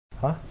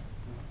Huh?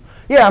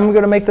 Yeah, I'm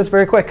going to make this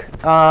very quick.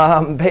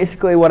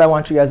 Basically, what I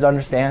want you guys to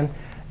understand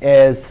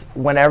is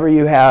whenever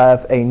you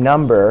have a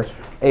number,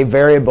 a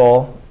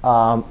variable,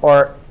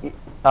 or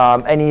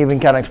any even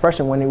kind of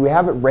expression, when we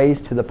have it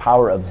raised to the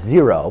power of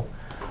 0,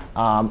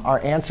 our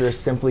answer is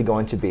simply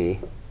going to be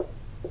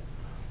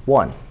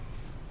 1.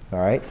 All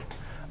right?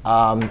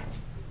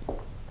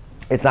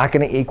 It's not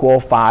going to equal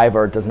 5,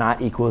 or it does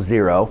not equal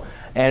 0.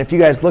 And if you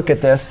guys look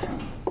at this,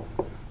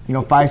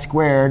 5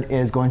 squared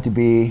is going to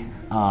be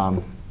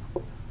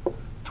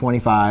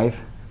 25,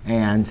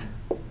 and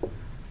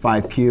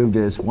 5 cubed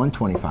is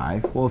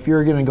 125. Well, if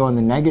you're going to go in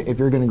the negative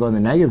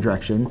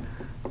direction,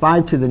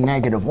 5 to the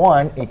negative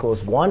 1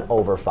 equals 1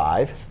 over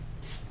 5,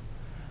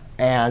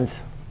 and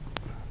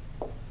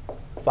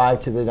 5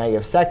 to the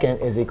negative second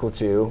is equal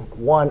to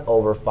 1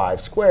 over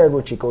 5 squared,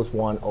 which equals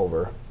 1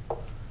 over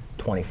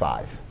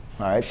 25.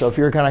 All right, so if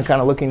you're kind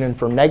of looking in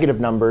from negative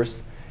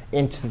numbers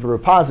through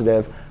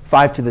positive,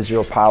 5 to the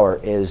 0 power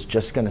is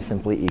just going to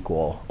simply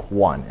equal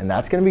 1. And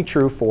that's going to be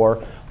true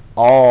for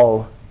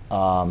all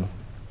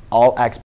exponents.